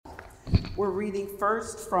We're reading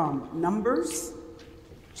first from Numbers,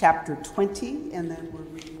 chapter 20, and then we're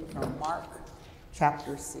reading from Mark,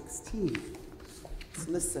 chapter 16. Let's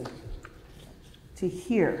listen to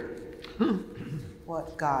hear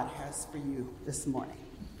what God has for you this morning.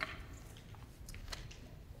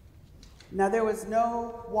 Now, there was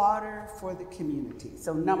no water for the community.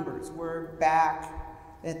 So Numbers, we're back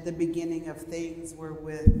at the beginning of things. We're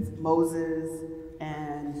with Moses,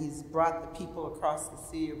 and he's brought the people across the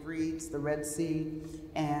Sea of Reeds, the Red Sea,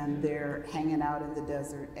 and they're hanging out in the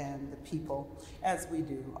desert, and the people, as we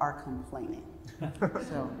do, are complaining.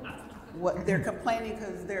 So they're complaining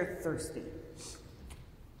because they're thirsty.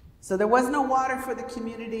 So there was no water for the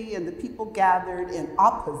community, and the people gathered in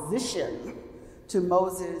opposition to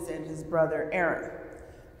Moses and his brother Aaron.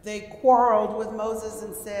 They quarreled with Moses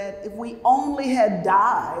and said, "If we only had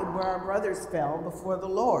died where our brothers fell before the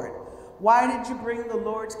Lord, why did you bring the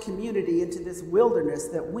Lord's community into this wilderness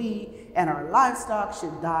that we and our livestock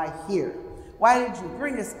should die here? Why did you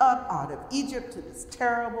bring us up out of Egypt to this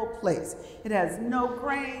terrible place? It has no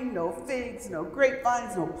grain, no figs, no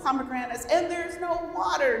grapevines, no pomegranates, and there's no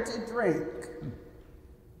water to drink.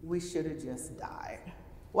 We should have just died.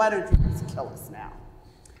 Why don't you just kill us now?"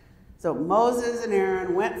 So Moses and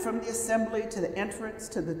Aaron went from the assembly to the entrance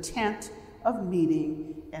to the tent of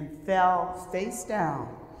meeting and fell face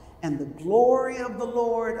down, and the glory of the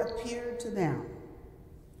Lord appeared to them.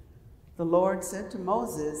 The Lord said to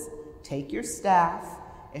Moses, "Take your staff,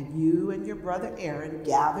 and you and your brother Aaron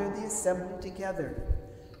gather the assembly together.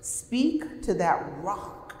 Speak to that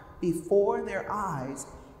rock before their eyes,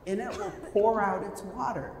 and it will pour out its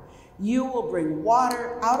water. You will bring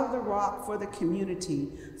water out of the rock for the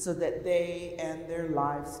community so that they and their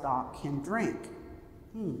livestock can drink."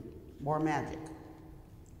 More magic.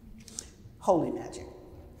 Holy magic.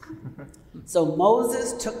 So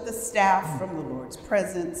Moses took the staff from the Lord's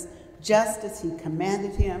presence, just as he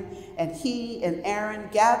commanded him, and he and Aaron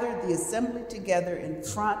gathered the assembly together in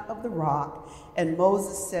front of the rock, and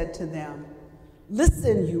Moses said to them,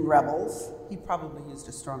 "Listen, you rebels." He probably used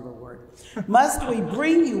a stronger word. "Must we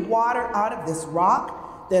bring you water out of this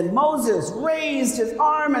rock?" Then Moses raised his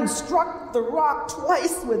arm and struck the rock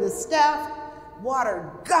twice with his staff.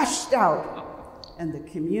 Water gushed out, and the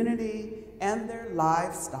community and their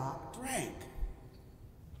livestock drank.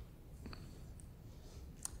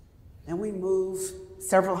 And we move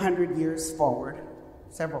several hundred years forward,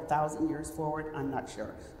 several thousand years forward, I'm not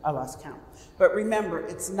sure, I lost count. But remember,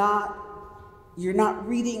 you're not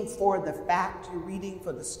reading for the fact, you're reading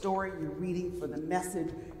for the story, you're reading for the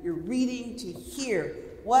message, you're reading to hear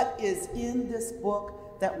what is in this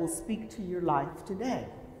book that will speak to your life today.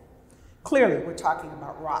 Clearly, we're talking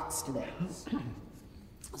about rocks today.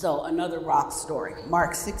 So another rock story,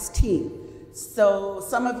 Mark 16. So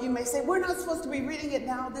some of you may say, we're not supposed to be reading it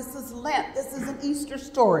now. This is Lent. This is an Easter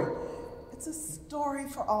story. It's a story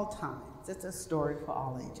for all times. It's a story for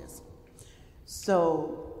all ages.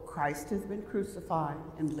 So Christ has been crucified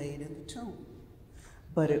and laid in the tomb.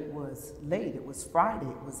 But it was late. It was Friday.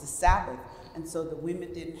 It was the Sabbath. And so the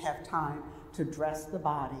women didn't have time to dress the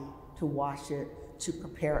body, to wash it, to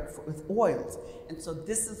prepare it with oils. And so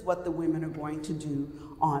this is what the women are going to do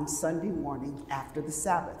on Sunday morning after the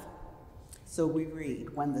Sabbath. So we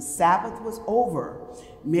read, when the Sabbath was over,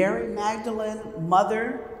 Mary Magdalene,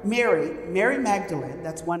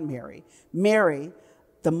 that's one Mary, Mary,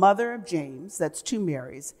 the mother of James, that's two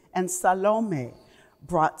Marys, and Salome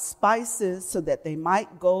brought spices so that they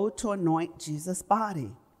might go to anoint Jesus'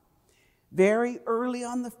 body. Very early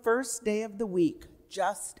on the first day of the week,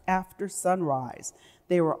 just after sunrise,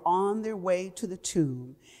 they were on their way to the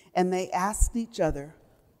tomb, and they asked each other,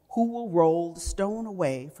 "Who will roll the stone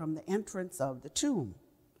away from the entrance of the tomb?"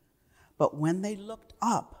 But when they looked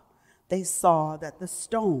up, they saw that the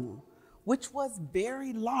stone, which was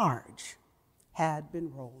very large, had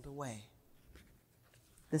been rolled away.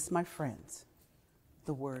 This, my friends,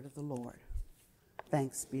 the word of the Lord.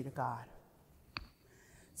 Thanks be to God.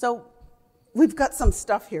 So we've got some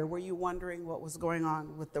stuff here. Were you wondering what was going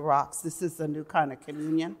on with the rocks? This is a new kind of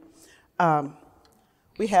communion.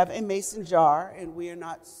 We have a mason jar, and we are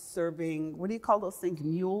not serving, what do you call those things,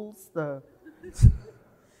 mules?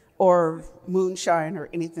 Or moonshine or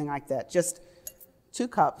anything like that. Just 2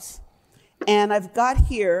 cups. And I've got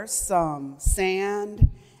here some sand,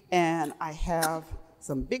 and I have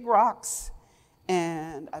some big rocks,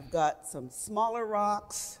 and I've got some smaller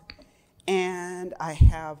rocks, and I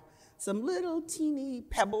have some little teeny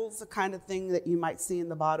pebbles, the kind of thing that you might see in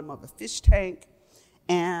the bottom of a fish tank,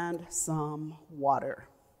 and some water.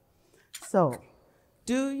 So,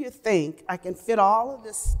 do you think I can fit all of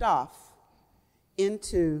this stuff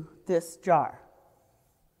into this jar?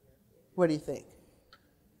 What do you think?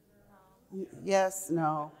 Yes,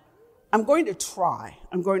 no. I'm going to try.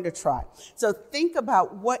 So think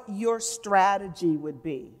about what your strategy would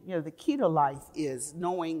be. The key to life is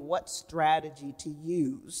knowing what strategy to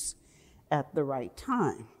use at the right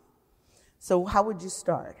time. So how would you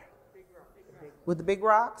start? With the big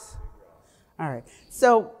rocks? All right.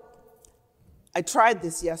 So I tried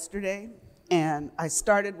this yesterday, and I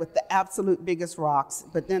started with the absolute biggest rocks,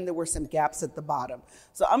 but then there were some gaps at the bottom.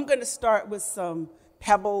 So I'm going to start with some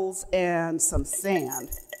pebbles and some sand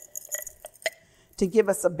to give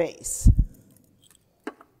us a base.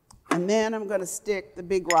 And then I'm going to stick the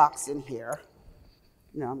big rocks in here.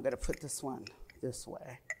 I'm going to put this one this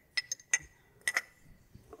way.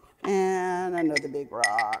 And another big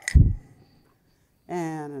rock.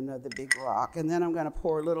 And another big rock. And then I'm going to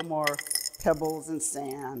pour a little more pebbles and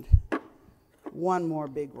sand. One more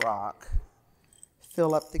big rock.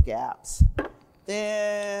 Fill up the gaps.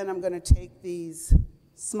 Then I'm going to take these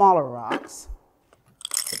smaller rocks,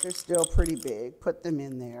 but they're still pretty big. Put them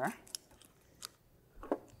in there.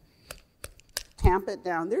 Tamp it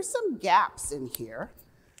down. There's some gaps in here.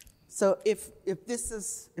 So if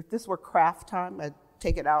this were craft time, I'd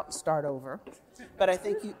take it out and start over. But I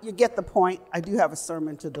think you get the point. I do have a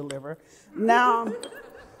sermon to deliver. Now,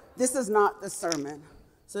 this is not the sermon.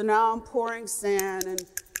 So now I'm pouring sand and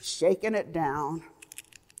shaking it down.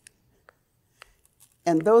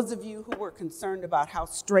 And those of you who were concerned about how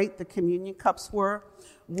straight the communion cups were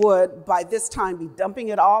would, by this time, be dumping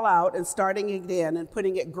it all out and starting again and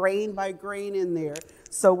putting it grain by grain in there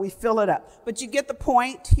so we fill it up. But you get the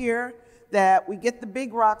point here that we get the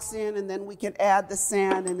big rocks in, and then we can add the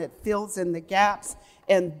sand, and it fills in the gaps.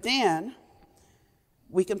 And then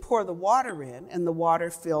we can pour the water in, and the water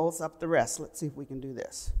fills up the rest. Let's see if we can do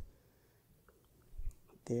this.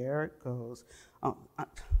 There it goes. Oh,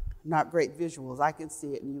 not great visuals. I can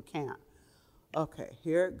see it and you can't. Okay,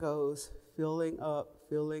 here it goes. Filling up,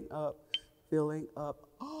 filling up, filling up.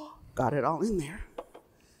 Oh, got it all in there.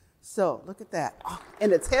 So look at that. Oh,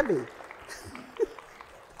 and it's heavy.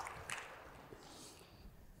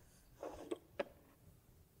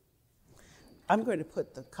 I'm going to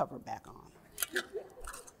put the cover back on.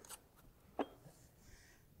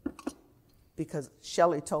 Because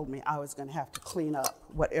Shelley told me I was going to have to clean up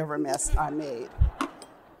whatever mess I made.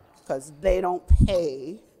 Because they don't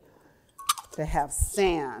pay to have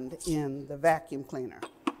sand in the vacuum cleaner.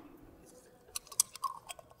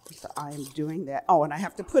 So I am doing that. Oh, and I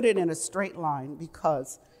have to put it in a straight line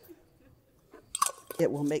because it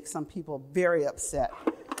will make some people very upset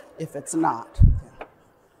if it's not.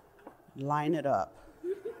 Line it up.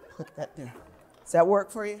 Put that there. Does that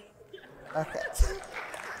work for you? Okay.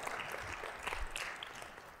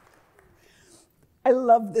 I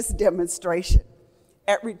love this demonstration.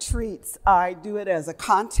 At retreats, I do it as a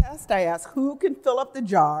contest. I ask who can fill up the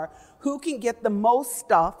jar, who can get the most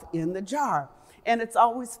stuff in the jar. And it's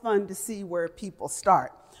always fun to see where people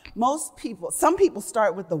start. Some people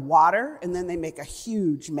start with the water, and then they make a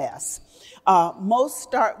huge mess. Most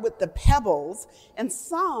start with the pebbles, and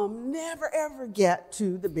some never, ever get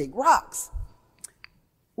to the big rocks,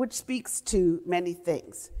 which speaks to many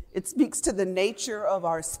things. It speaks to the nature of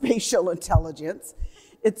our spatial intelligence.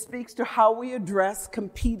 It speaks to how we address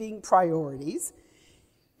competing priorities.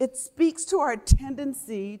 It speaks to our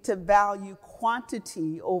tendency to value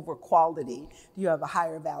quantity over quality. Do you have a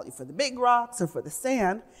higher value for the big rocks or for the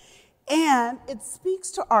sand? And it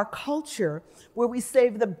speaks to our culture where we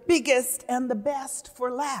save the biggest and the best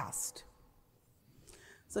for last.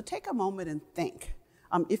 So take a moment and think.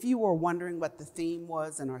 If you were wondering what the theme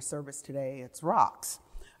was in our service today, it's rocks.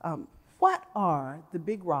 What are the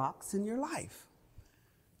big rocks in your life?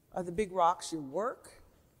 Are the big rocks your work,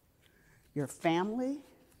 your family,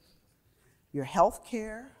 your health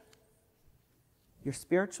care, your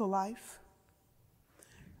spiritual life?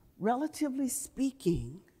 Relatively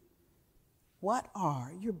speaking, what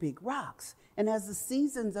are your big rocks? And as the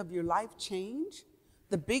seasons of your life change,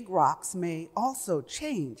 the big rocks may also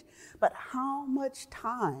change. But how much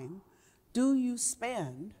time do you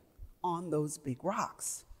spend on those big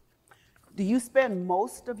rocks? Do you spend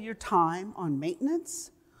most of your time on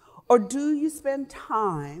maintenance? Or do you spend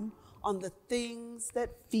time on the things that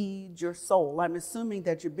feed your soul? I'm assuming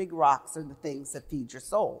that your big rocks are the things that feed your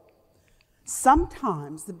soul.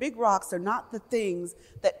 Sometimes the big rocks are not the things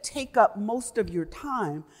that take up most of your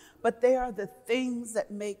time, but they are the things that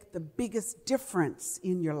make the biggest difference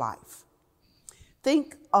in your life.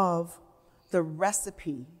 Think of the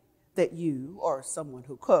recipe that you or someone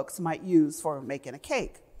who cooks might use for making a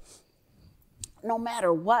cake. no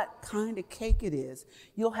matter what kind of cake it is,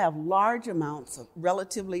 you'll have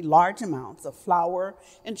relatively large amounts of flour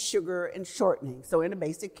and sugar and shortening. So in a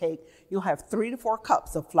basic cake, you'll have 3 to 4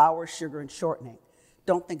 cups of flour, sugar, and shortening.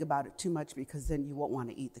 Don't think about it too much because then you won't want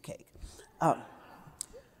to eat the cake.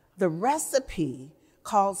 The recipe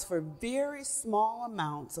calls for very small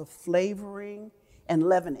amounts of flavoring and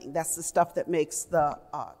leavening. That's the stuff that makes the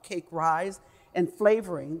cake rise. And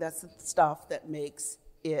flavoring, that's the stuff that makes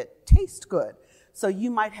it taste good. So you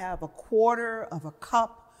might have 1/4 of a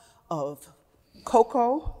cup of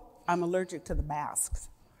cocoa. I'm allergic to the Basques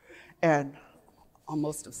and on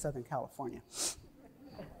most of Southern California,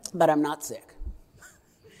 but I'm not sick.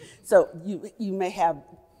 So you may have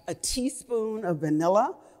a teaspoon of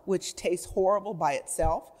vanilla, which tastes horrible by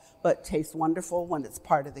itself, but tastes wonderful when it's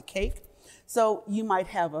part of the cake. So you might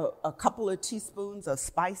have a couple of teaspoons of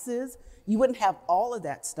spices. You wouldn't have all of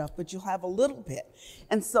that stuff, but you'll have a little bit.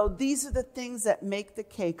 And so these are the things that make the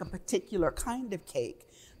cake a particular kind of cake,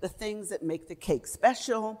 the things that make the cake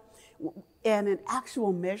special. And in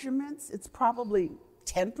actual measurements, it's probably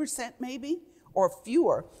 10% maybe, or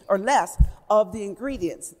fewer, or less of the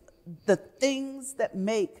ingredients. The things that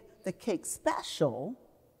make the cake special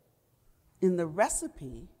in the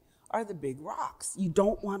recipe are the big rocks. You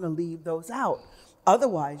don't want to leave those out.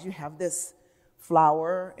 Otherwise, you have this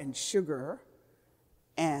flour and sugar,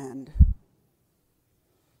 and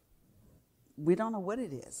we don't know what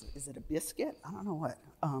it is. Is it a biscuit? I don't know what.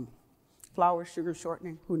 Flour, sugar,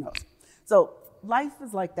 shortening, who knows? So life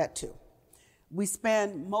is like that too. We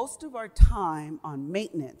spend most of our time on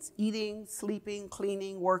maintenance, eating, sleeping,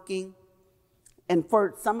 cleaning, working. And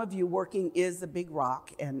for some of you, working is a big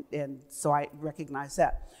rock, and so I recognize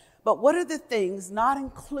that. But what are the things, not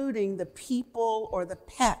including the people or the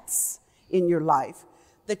pets in your life,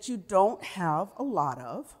 that you don't have a lot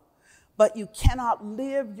of, but you cannot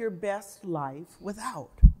live your best life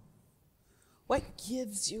without? What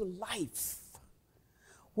gives you life?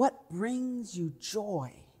 What brings you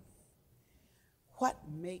joy? What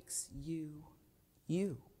makes you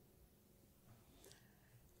you?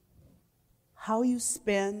 How you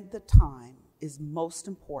spend the time is most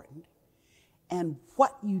important, and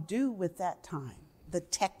what you do with that time, the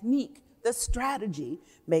technique, the strategy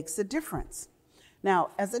makes a difference.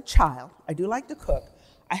 Now, as a child, I do like to cook.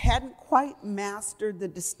 I hadn't quite mastered the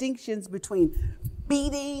distinctions between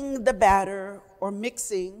beating the batter or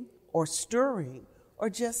mixing or stirring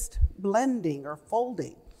or just blending or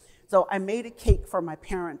folding. So I made a cake for my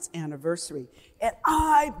parents' anniversary, and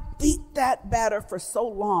I beat that batter for so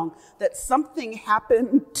long that something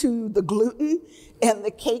happened to the gluten, and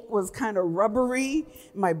the cake was kind of rubbery.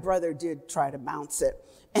 My brother did try to bounce it,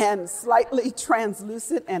 and slightly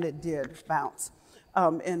translucent, and it did bounce.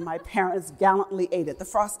 And my parents gallantly ate it. The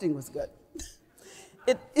frosting was good.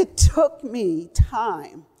 It took me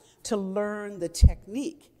time to learn the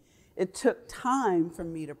technique. It took time for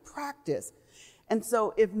me to practice. And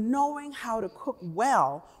so if knowing how to cook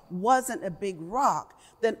well wasn't a big rock,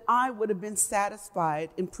 then I would have been satisfied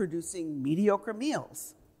in producing mediocre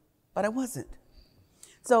meals. But I wasn't.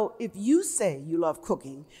 So if you say you love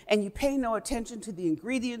cooking and you pay no attention to the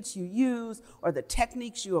ingredients you use or the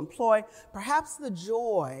techniques you employ, perhaps the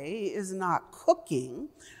joy is not cooking.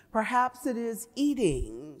 Perhaps it is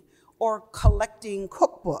eating or collecting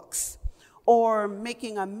cookbooks or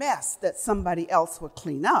making a mess that somebody else would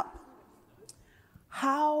clean up.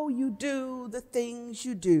 How you do the things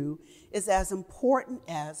you do is as important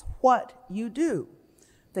as what you do.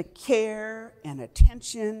 The care and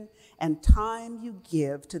attention and time you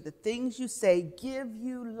give to the things you say give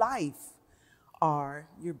you life are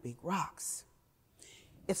your big rocks.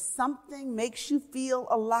 If something makes you feel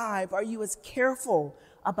alive, are you as careful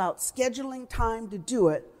about scheduling time to do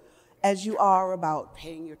it as you are about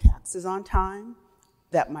paying your taxes on time?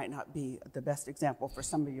 That might not be the best example for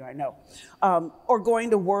some of you, I know. Or going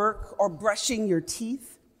to work or brushing your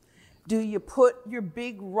teeth. Do you put your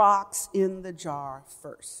big rocks in the jar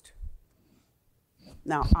first?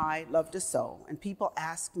 Now, I love to sew, and people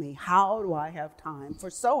ask me, how do I have time for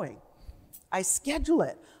sewing? I schedule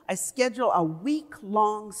it. I schedule a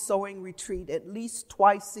week-long sewing retreat at least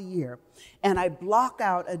twice a year, and I block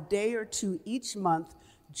out a day or two each month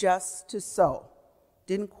just to sew.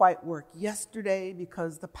 Didn't quite work yesterday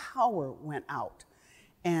because the power went out,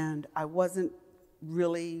 and I wasn't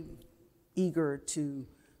really eager to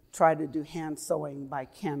try to do hand sewing by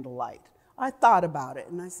candlelight. I thought about it,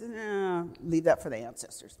 and I said, leave that for the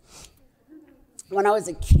ancestors. When I was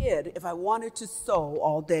a kid, if I wanted to sew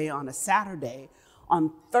all day on a Saturday,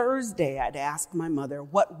 on Thursday I'd ask my mother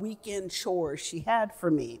what weekend chores she had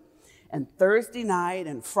for me. And Thursday night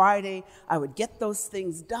and Friday, I would get those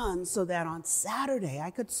things done so that on Saturday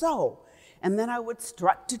I could sew. And then I would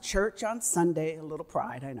strut to church on Sunday, a little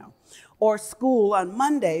pride, I know, or school on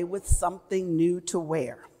Monday with something new to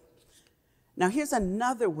wear. Now, here's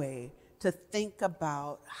another way to think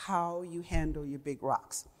about how you handle your big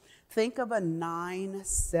rocks. Think of a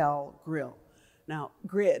 9-cell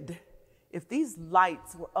grid. If these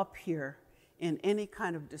lights were up here in any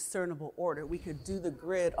kind of discernible order, we could do the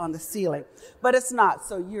grid on the ceiling, but it's not,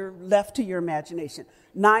 so you're left to your imagination.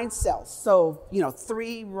 9 cells, so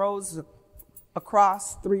 3 rows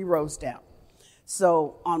across, 3 rows down.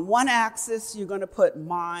 So on one axis, you're going to put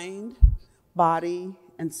mind, body,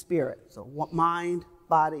 and spirit. So mind,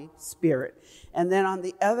 body, spirit. And then on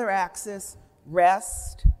the other axis,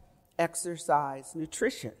 rest, exercise,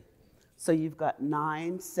 nutrition. So you've got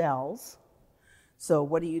 9 cells. So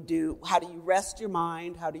what do you do? How do you rest your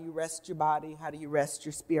mind? How do you rest your body? How do you rest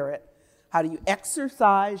your spirit? How do you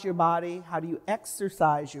exercise your body? How do you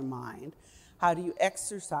exercise your mind? How do you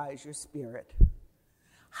exercise your spirit?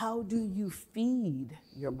 How do you feed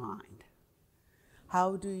your mind?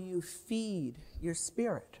 How do you feed your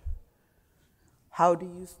spirit? How do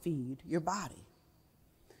you feed your body?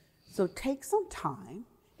 So take some time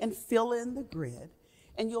and fill in the grid,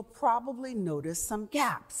 and you'll probably notice some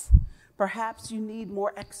gaps. Perhaps you need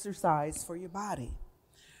more exercise for your body.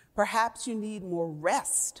 Perhaps you need more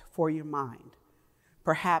rest for your mind.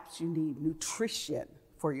 Perhaps you need nutrition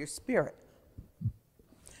for your spirit.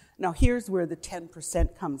 Now, here's where the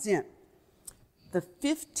 10% comes in. The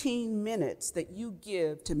 15 minutes that you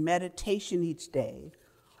give to meditation each day,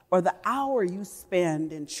 or the hour you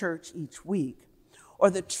spend in church each week,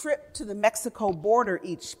 or the trip to the Mexico border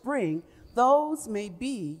each spring, those may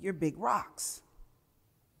be your big rocks.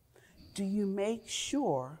 Do you make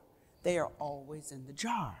sure they are always in the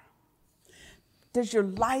jar? Does your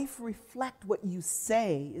life reflect what you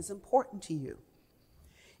say is important to you?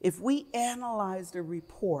 If we analyzed a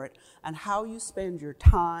report on how you spend your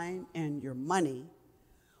time and your money,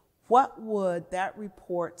 what would that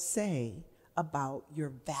report say about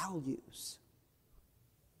your values?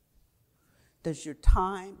 Does your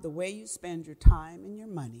time, the way you spend your time and your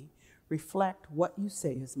money, reflect what you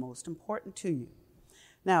say is most important to you?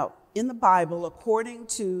 Now, in the Bible, according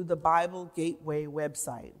to the Bible Gateway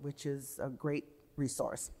website, which is a great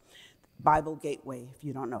resource, Bible Gateway, if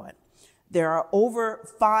you don't know it, there are over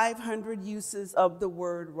 500 uses of the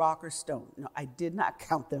word rock or stone. No, I did not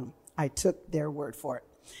count them. I took their word for it.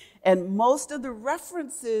 And most of the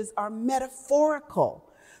references are metaphorical.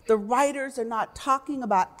 The writers are not talking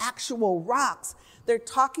about actual rocks. They're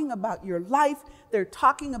talking about your life. They're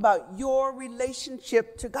talking about your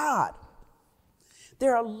relationship to God.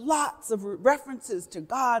 There are lots of references to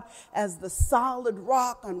God as the solid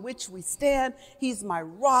rock on which we stand. He's my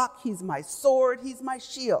rock. He's my sword. He's my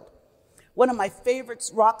shield. One of my favorite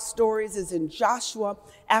rock stories is in Joshua.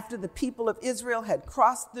 After the people of Israel had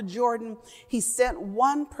crossed the Jordan, he sent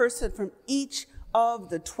one person from each of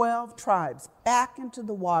the 12 tribes back into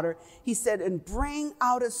the water. He said, and bring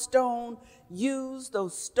out a stone, use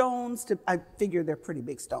those stones to, I figure they're pretty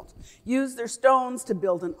big stones, use their stones to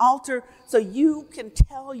build an altar so you can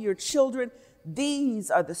tell your children,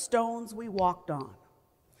 these are the stones we walked on.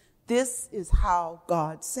 This is how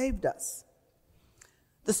God saved us.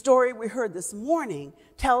 The story we heard this morning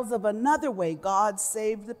tells of another way God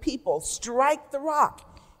saved the people. Strike the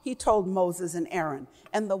rock, he told Moses and Aaron,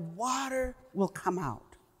 and the water will come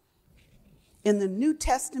out. In the New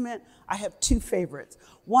Testament, I have 2 favorites.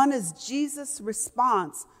 One is Jesus'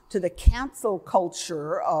 response to the cancel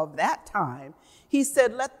culture of that time. He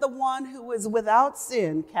said, let the one who is without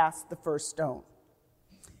sin cast the first stone.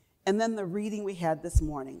 And then the reading we had this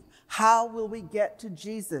morning. How will we get to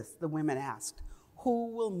Jesus? The women asked.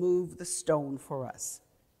 Who will move the stone for us?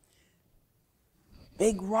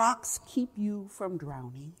 Big rocks keep you from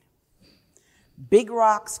drowning. Big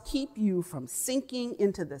rocks keep you from sinking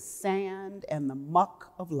into the sand and the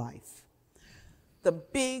muck of life. The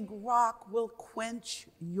big rock will quench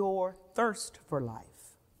your thirst for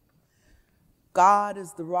life. God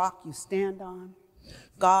is the rock you stand on.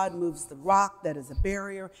 God moves the rock that is a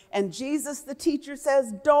barrier. And Jesus, the teacher,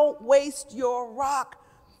 says, don't waste your rock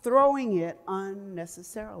throwing it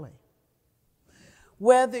unnecessarily.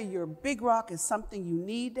 Whether your big rock is something you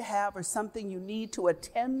need to have or something you need to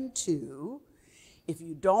attend to, if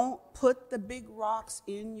you don't put the big rocks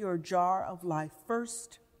in your jar of life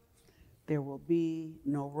first, there will be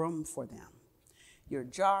no room for them. Your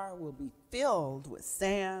jar will be filled with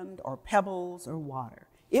sand or pebbles or water.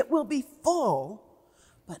 It will be full,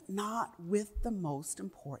 but not with the most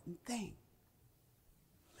important thing.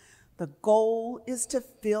 The goal is to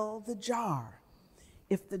fill the jar.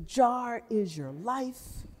 If the jar is your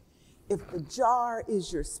life, if the jar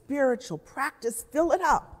is your spiritual practice, fill it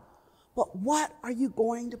up. But what are you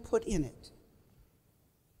going to put in it?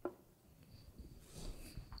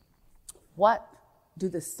 What do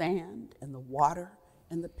the sand and the water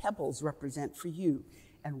and the pebbles represent for you?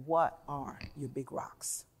 And what are your big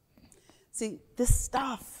rocks? See, this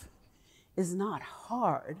stuff is not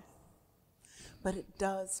hard, but it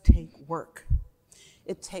does take work.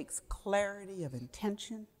 It takes clarity of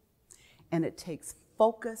intention, and it takes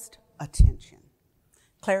focused attention.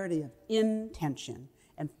 Clarity of intention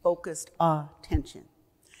and focused attention.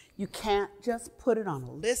 You can't just put it on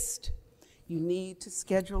a list. You need to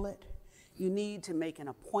schedule it. You need to make an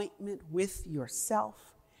appointment with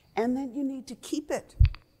yourself, and then you need to keep it.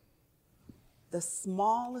 The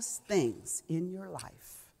smallest things in your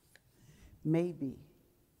life may be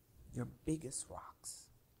your biggest rocks.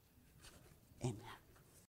 Amen.